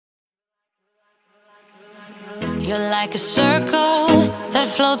You're like a circle that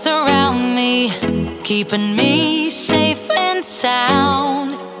floats around me, keeping me safe and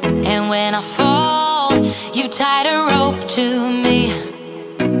sound. And when I fall, you tied a rope to me.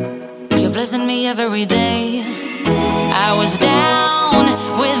 You're blessing me every day. I was down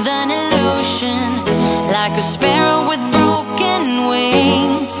with an illusion, like a sparrow with broken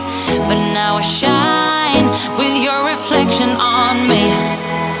wings, but now I shine with your reflection on me.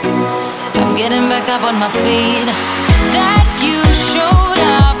 I'm getting back up on my feet. That you showed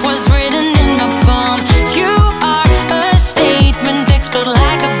up was written in my palm. You are a statement, explode like